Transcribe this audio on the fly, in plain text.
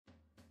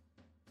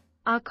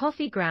Are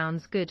coffee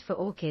grounds good for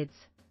orchids?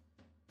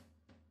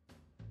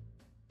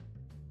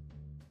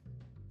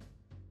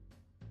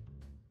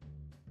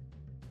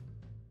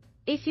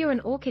 If you're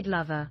an orchid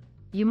lover,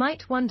 you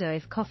might wonder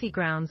if coffee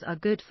grounds are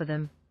good for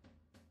them.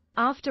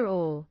 After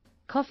all,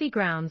 coffee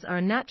grounds are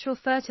a natural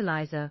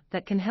fertilizer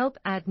that can help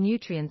add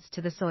nutrients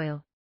to the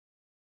soil.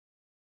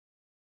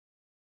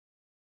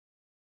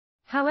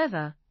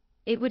 However,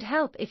 it would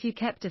help if you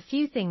kept a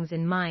few things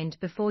in mind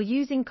before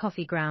using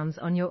coffee grounds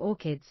on your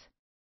orchids.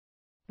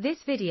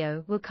 This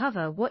video will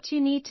cover what you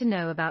need to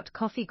know about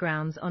coffee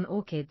grounds on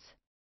orchids.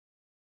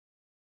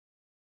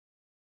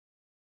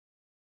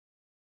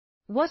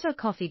 What are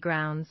coffee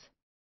grounds?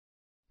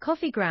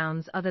 Coffee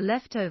grounds are the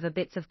leftover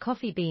bits of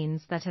coffee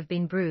beans that have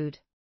been brewed.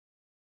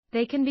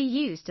 They can be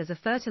used as a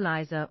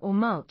fertilizer or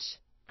mulch,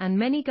 and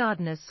many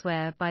gardeners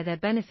swear by their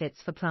benefits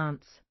for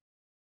plants.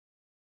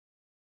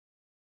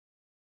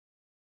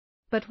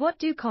 But what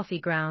do coffee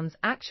grounds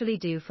actually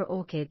do for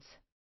orchids?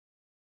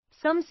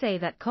 Some say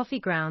that coffee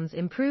grounds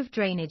improve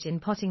drainage in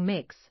potting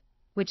mix,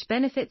 which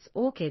benefits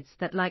orchids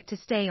that like to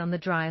stay on the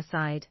drier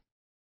side.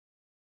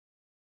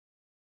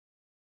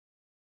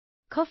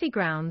 Coffee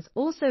grounds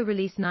also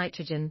release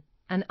nitrogen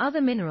and other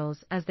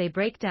minerals as they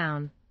break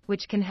down,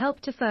 which can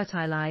help to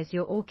fertilize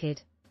your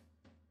orchid.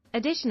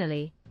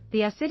 Additionally,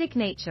 the acidic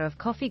nature of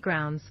coffee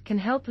grounds can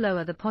help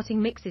lower the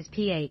potting mix's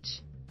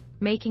pH,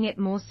 making it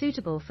more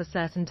suitable for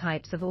certain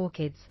types of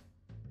orchids.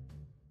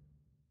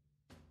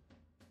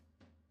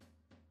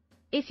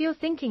 If you're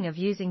thinking of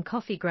using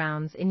coffee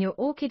grounds in your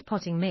orchid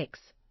potting mix,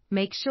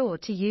 make sure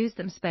to use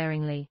them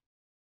sparingly.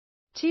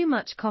 Too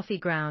much coffee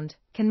ground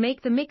can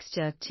make the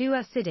mixture too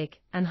acidic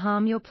and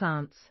harm your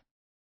plants.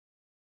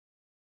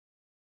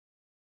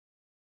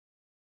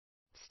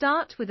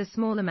 Start with a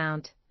small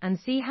amount and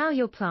see how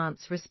your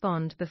plants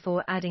respond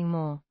before adding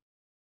more.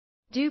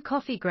 Do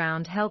coffee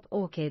ground help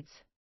orchids?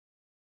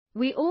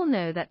 We all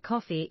know that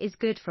coffee is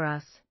good for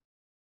us.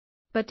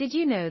 But did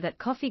you know that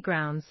coffee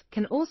grounds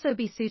can also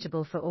be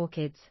suitable for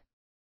orchids?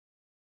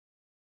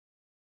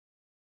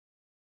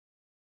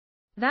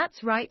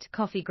 That's right,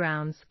 coffee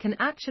grounds can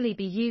actually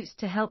be used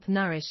to help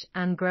nourish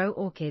and grow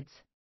orchids.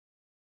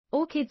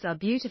 Orchids are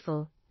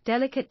beautiful,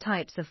 delicate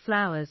types of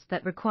flowers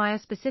that require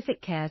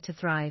specific care to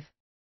thrive.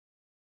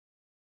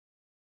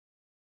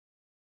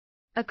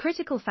 A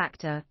critical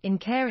factor in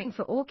caring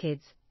for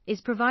orchids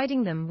is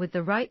providing them with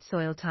the right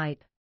soil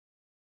type.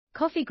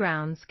 Coffee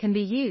grounds can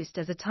be used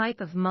as a type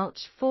of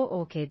mulch for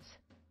orchids.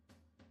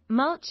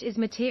 Mulch is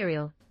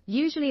material,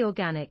 usually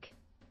organic,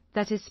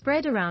 that is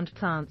spread around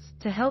plants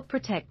to help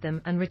protect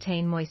them and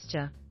retain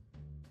moisture.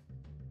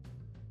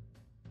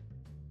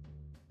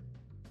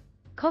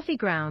 Coffee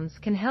grounds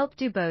can help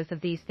do both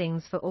of these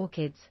things for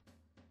orchids.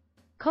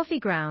 Coffee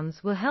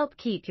grounds will help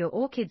keep your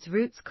orchid's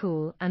roots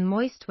cool and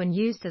moist when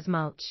used as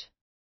mulch.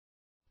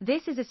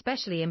 This is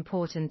especially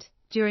important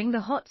during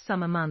the hot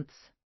summer months.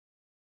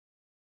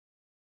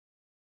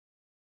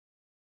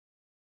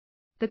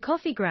 The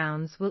coffee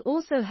grounds will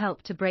also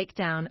help to break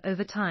down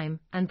over time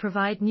and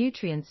provide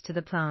nutrients to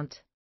the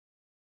plant.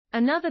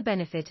 Another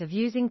benefit of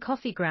using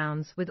coffee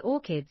grounds with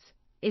orchids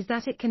is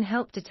that it can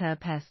help deter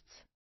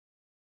pests.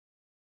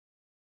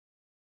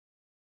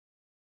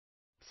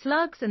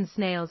 Slugs and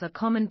snails are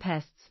common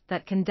pests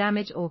that can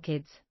damage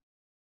orchids.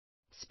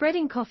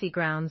 Spreading coffee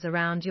grounds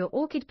around your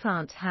orchid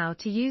plant. How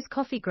to use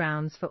coffee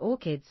grounds for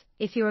orchids.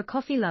 If you're a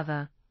coffee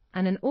lover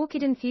and an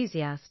orchid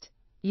enthusiast,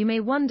 you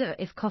may wonder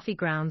if coffee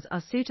grounds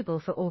are suitable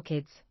for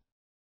orchids.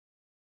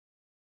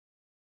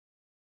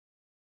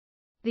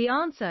 The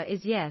answer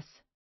is yes.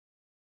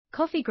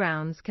 Coffee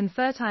grounds can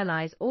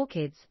fertilize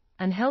orchids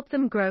and help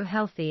them grow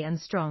healthy and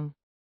strong.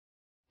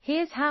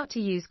 Here's how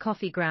to use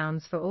coffee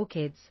grounds for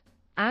orchids.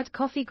 Add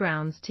coffee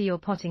grounds to your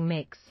potting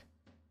mix.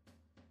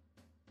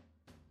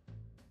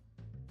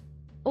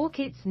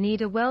 Orchids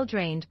need a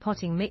well-drained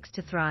potting mix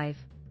to thrive.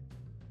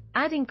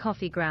 Adding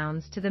coffee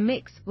grounds to the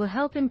mix will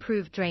help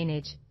improve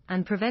drainage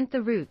and prevent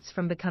the roots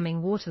from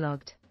becoming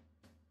waterlogged.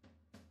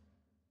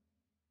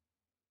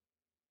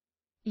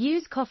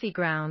 Use coffee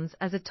grounds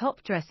as a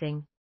top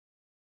dressing.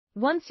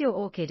 Once your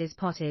orchid is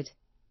potted,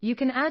 you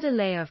can add a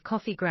layer of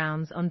coffee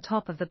grounds on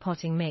top of the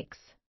potting mix.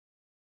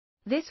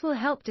 This will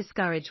help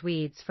discourage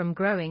weeds from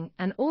growing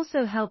and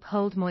also help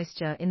hold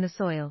moisture in the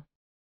soil.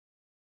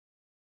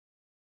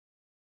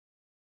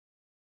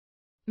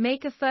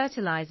 Make a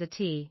fertilizer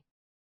tea.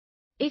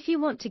 If you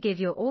want to give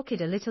your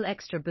orchid a little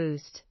extra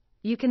boost,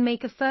 you can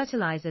make a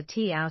fertilizer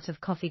tea out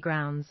of coffee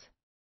grounds.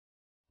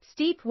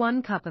 Steep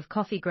 1 cup of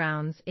coffee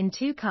grounds in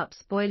 2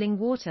 cups boiling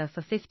water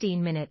for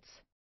 15 minutes.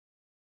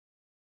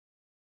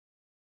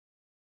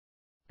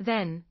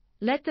 Then,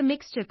 let the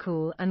mixture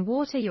cool and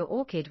water your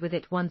orchid with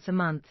it once a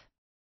month.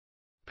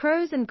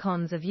 Pros and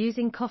cons of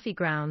using coffee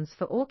grounds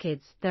for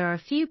orchids. There are a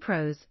few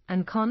pros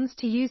and cons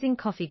to using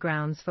coffee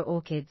grounds for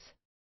orchids.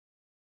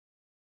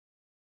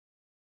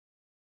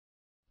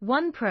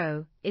 One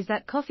pro is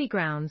that coffee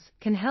grounds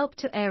can help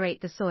to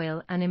aerate the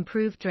soil and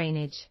improve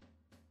drainage.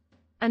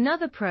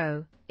 Another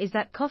pro is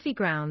that coffee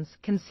grounds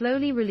can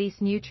slowly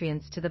release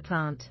nutrients to the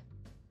plant.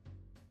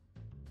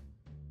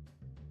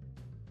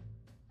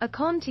 A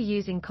con to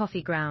using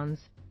coffee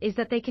grounds is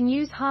that they can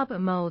harbor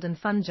mold and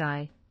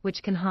fungi,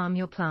 which can harm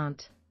your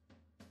plant.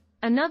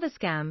 Another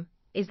scam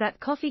is that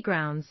coffee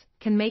grounds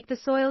can make the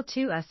soil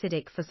too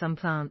acidic for some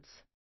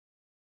plants.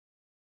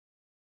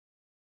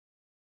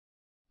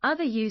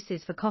 Other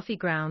uses for coffee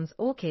grounds.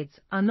 Orchids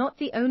are not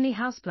the only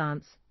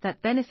houseplants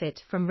that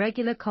benefit from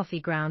regular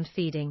coffee ground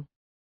feeding.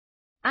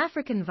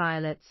 African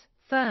violets,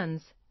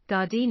 ferns,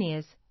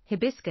 gardenias,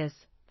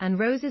 hibiscus, and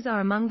roses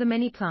are among the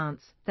many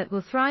plants that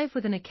will thrive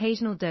with an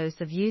occasional dose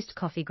of used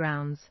coffee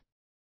grounds.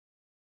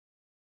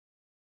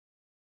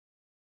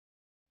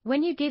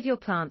 When you give your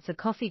plants a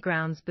coffee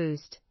grounds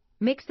boost,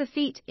 mix the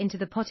feet into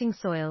the potting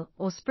soil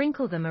or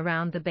sprinkle them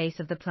around the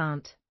base of the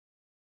plant.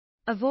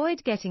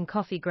 Avoid getting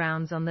coffee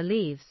grounds on the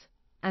leaves,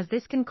 as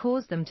this can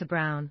cause them to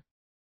brown.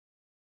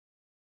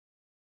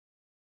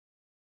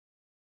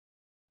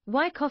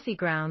 Why coffee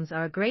grounds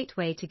are a great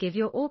way to give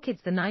your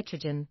orchids the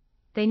nitrogen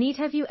they need.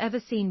 Have you ever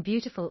seen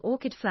beautiful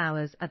orchid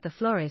flowers at the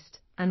florist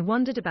and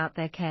wondered about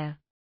their care?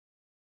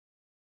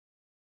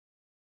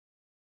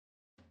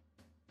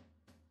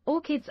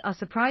 Orchids are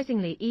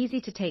surprisingly easy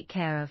to take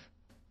care of,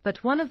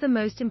 but one of the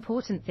most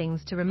important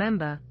things to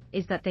remember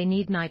is that they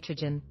need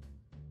nitrogen.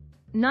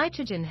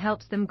 Nitrogen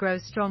helps them grow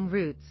strong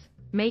roots,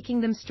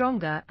 making them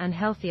stronger and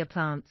healthier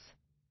plants.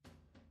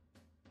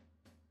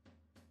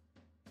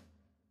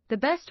 The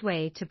best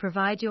way to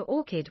provide your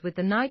orchid with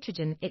the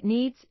nitrogen it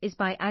needs is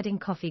by adding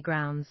coffee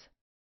grounds.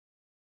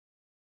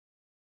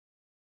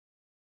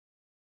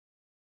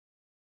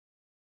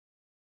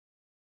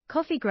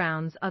 Coffee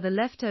grounds are the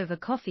leftover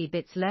coffee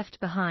bits left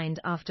behind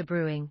after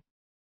brewing.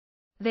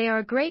 They are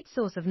a great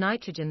source of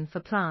nitrogen for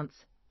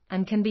plants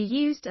and can be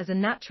used as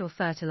a natural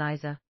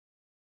fertilizer.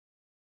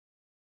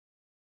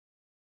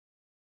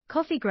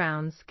 Coffee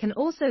grounds can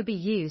also be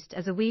used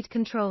as a weed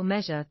control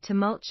measure to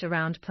mulch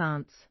around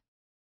plants.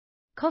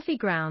 Coffee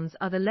grounds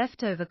are the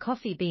leftover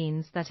coffee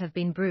beans that have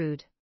been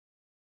brewed.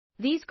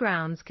 These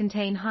grounds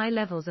contain high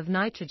levels of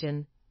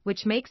nitrogen,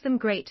 which makes them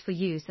great for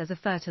use as a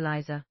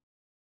fertilizer.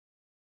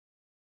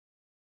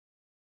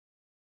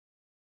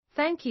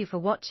 Thank you for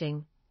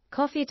watching.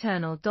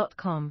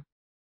 CoffeeEternal.com